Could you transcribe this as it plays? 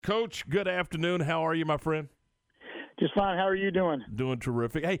Coach, good afternoon. How are you, my friend? Just fine. How are you doing? Doing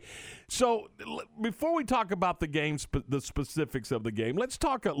terrific. Hey, so before we talk about the game, the specifics of the game, let's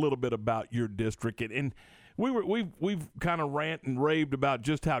talk a little bit about your district. And we've kind of rant and raved about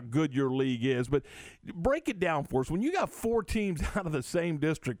just how good your league is, but break it down for us. When you got four teams out of the same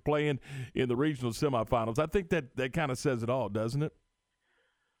district playing in the regional semifinals, I think that kind of says it all, doesn't it?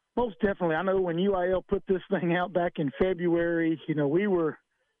 Most definitely. I know when UIL put this thing out back in February, we were,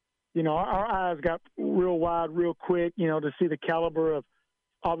 our eyes got real wide real quick, to see the caliber of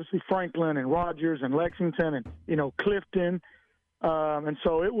obviously Franklin and Rogers and Lexington and, Clifton. And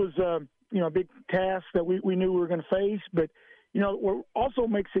so it was, a big task that we knew we were going to face. But, what also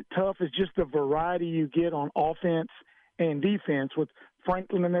makes it tough is just the variety you get on offense and defense with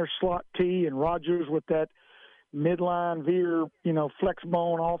Franklin in their slot T and Rogers with that midline veer, flex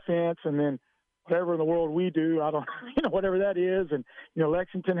bone offense, and then whatever in the world we do, I don't, whatever that is. And,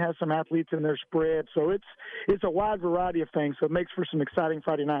 Lexington has some athletes in their spread. So it's a wide variety of things. So it makes for some exciting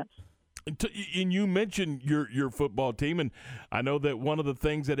Friday nights. And you mentioned your football team, and I know that one of the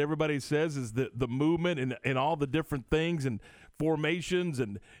things that everybody says is that the movement and all the different things and formations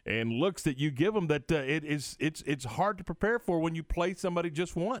and looks that you give them, that it's hard to prepare for when you play somebody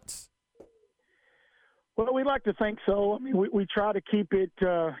just once. Well, we like to think so. I mean, we try to keep it,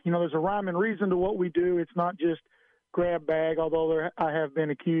 there's a rhyme and reason to what we do. It's not just grab bag, although I have been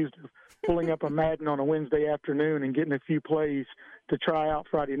accused of pulling up a Madden on a Wednesday afternoon and getting a few plays to try out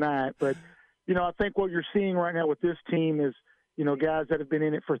Friday night. But, I think what you're seeing right now with this team is, guys that have been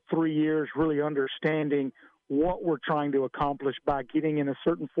in it for 3 years really understanding what we're trying to accomplish by getting in a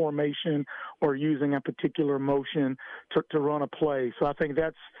certain formation or using a particular motion to run a play. So I think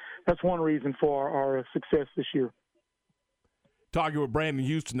that's one reason for our success this year. Talking with Brando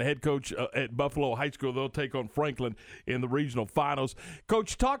Houston, the head coach at Buffalo High School. They'll take on Franklin in the regional finals.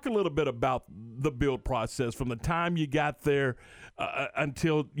 Coach, talk a little bit about the build process from the time you got there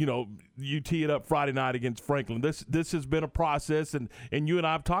until, you tee it up Friday night against Franklin. This has been a process, and you and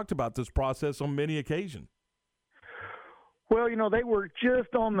I have talked about this process on many occasions. Well, they were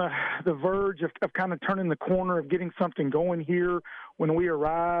just on the verge of kind of turning the corner of getting something going here when we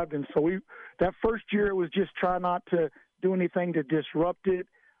arrived. And so that first year it was just try not to do anything to disrupt it.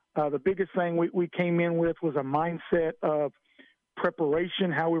 The biggest thing we came in with was a mindset of preparation,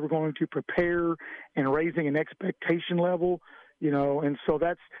 how we were going to prepare and raising an expectation level, and so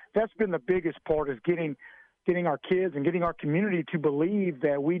that's been the biggest part, is getting our kids and getting our community to believe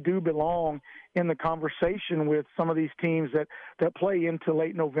that we do belong in the conversation with some of these teams that play into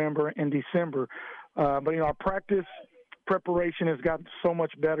late November and December. But, our practice preparation has gotten so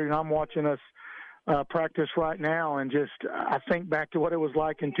much better. I'm watching us practice right now, and just I think back to what it was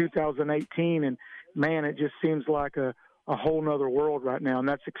like in 2018, and, man, it just seems like a whole nother world right now, and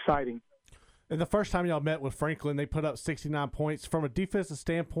that's exciting. And the first time y'all met with Franklin, they put up 69 points. From a defensive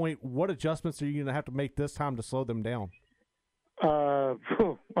standpoint, what adjustments are you going to have to make this time to slow them down? A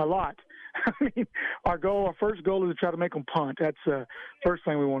lot. I mean, our first goal is to try to make them punt. That's the first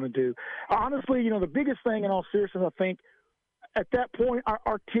thing we want to do. Honestly, the biggest thing, in all seriousness, I think at that point, I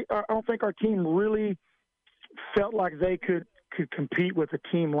don't think our team really felt like they could compete with a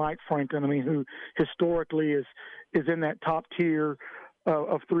team like Franklin. I mean, who historically is in that top tier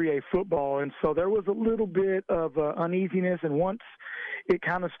of 3A football. And so there was a little bit of uneasiness. And once it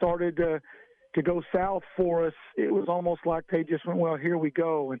kind of started to go south for us, it was almost like they just went, well, here we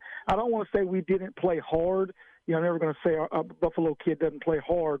go. And I don't want to say we didn't play hard. I'm never going to say a Buffalo kid doesn't play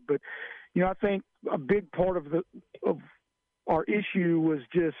hard. But, I think a big part of our issue was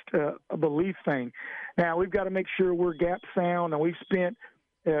just a belief thing. Now, we've got to make sure we're gap sound, and we've spent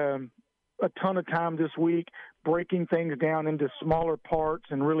a ton of time this week breaking things down into smaller parts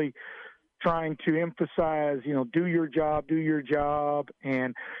and really trying to emphasize, do your job.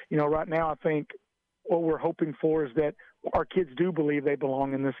 And, right now I think what we're hoping for is that our kids do believe they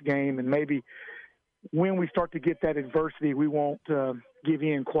belong in this game, and maybe when we start to get that adversity, we won't give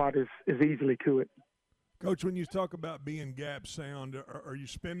in quite as easily to it. Coach, when you talk about being gap sound, are you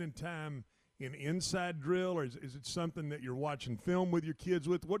spending time in inside drill, or is it something that you're watching film with your kids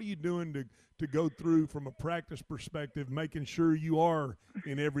with? What are you doing to go through from a practice perspective, making sure you are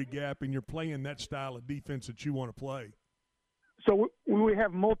in every gap and you're playing that style of defense that you want to play? So we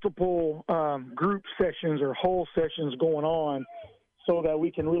have multiple group sessions or whole sessions going on so that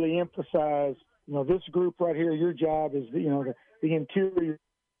we can really emphasize, this group right here, your job is, the interior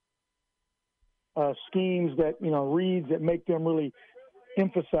schemes that, reads that make them really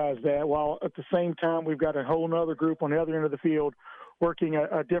emphasize that, while at the same time we've got a whole nother group on the other end of the field working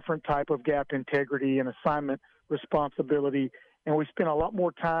a different type of gap integrity and assignment responsibility and we spend a lot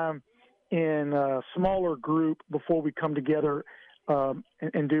more time in a smaller group before we come together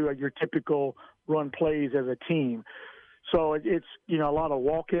and do your typical run plays as a team. So it's, a lot of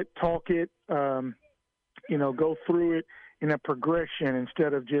walk it, talk it, go through it in a progression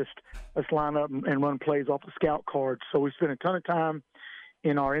instead of just let's line up and run plays off the scout cards. So we spend a ton of time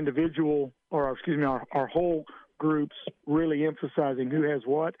in our individual, our whole groups really emphasizing who has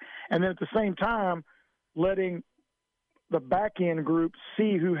what. And then at the same time, letting the back end group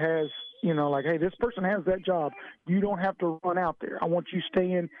see who has, hey, this person has that job. You don't have to run out there. I want you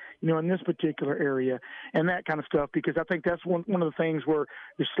staying, in this particular area and that kind of stuff, because I think that's one of the things where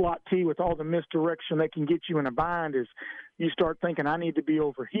the slot T with all the misdirection they can get you in a bind is you start thinking I need to be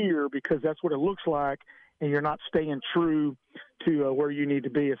over here because that's what it looks like, and you're not staying true to where you need to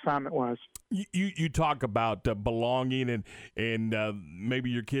be assignment-wise. You talk about belonging and maybe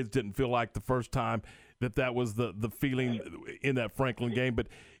your kids didn't feel like the first time that was the feeling in that Franklin game, but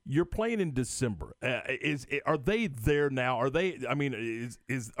you're playing in December. Are they there now? Are they? I mean,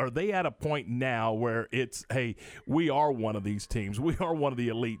 are they at a point now where it's, hey, we are one of these teams. We are one of the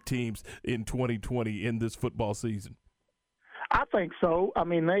elite teams in 2020 in this football season. I think so. I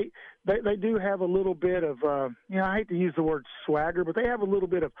mean, they do have a little bit of, I hate to use the word swagger, but they have a little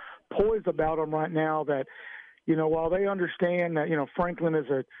bit of poise about them right now that, while they understand that, Franklin is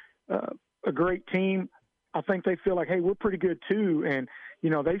a great team, I think they feel like, hey, we're pretty good too. And,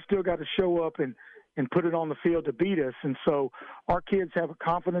 they still got to show up and put it on the field to beat us. And so our kids have a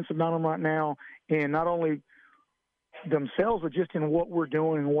confidence about them right now, and not only themselves, but just in what we're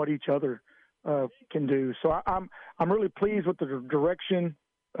doing and what each other can do. So I'm really pleased with the direction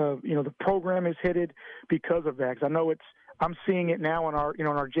the program is headed because of that. Because I know I'm seeing it now in our in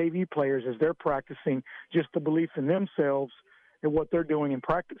our JV players as they're practicing, just the belief in themselves and what they're doing in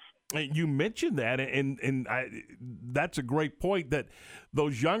practice. You mentioned that, and that's a great point, that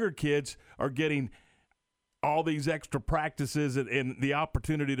those younger kids are getting all these extra practices and the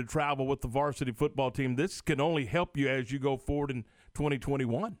opportunity to travel with the varsity football team. This can only help you as you go forward in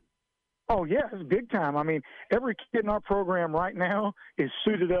 2021. Oh, yeah, it's big time. I mean, every kid in our program right now is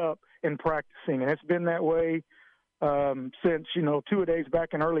suited up and practicing, and it's been that way since, 2-a-days back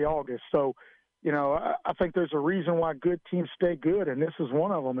in early August. So, I think there's a reason why good teams stay good, and this is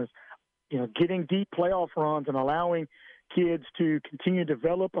one of them, is, getting deep playoff runs and allowing kids to continue to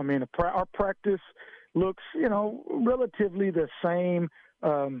develop. I mean, our practice looks, relatively the same,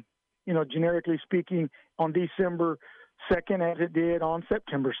 generically speaking, on December 2nd as it did on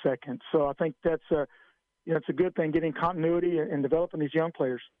September 2nd. So I think that's it's a good thing, getting continuity and developing these young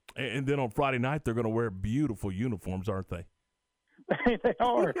players. And then on Friday night, they're going to wear beautiful uniforms, aren't they? They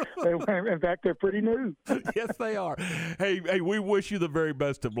are. In fact, they're pretty new. Yes, they are. Hey, we wish you the very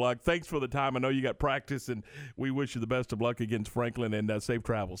best of luck. Thanks for the time. I know you got practice, and we wish you the best of luck against Franklin, and safe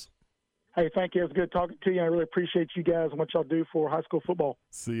travels. Hey, thank you. It was good talking to you. I really appreciate you guys and what y'all do for high school football.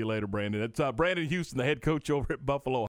 See you later, Brandon. It's Brandon Houston, the head coach over at Buffalo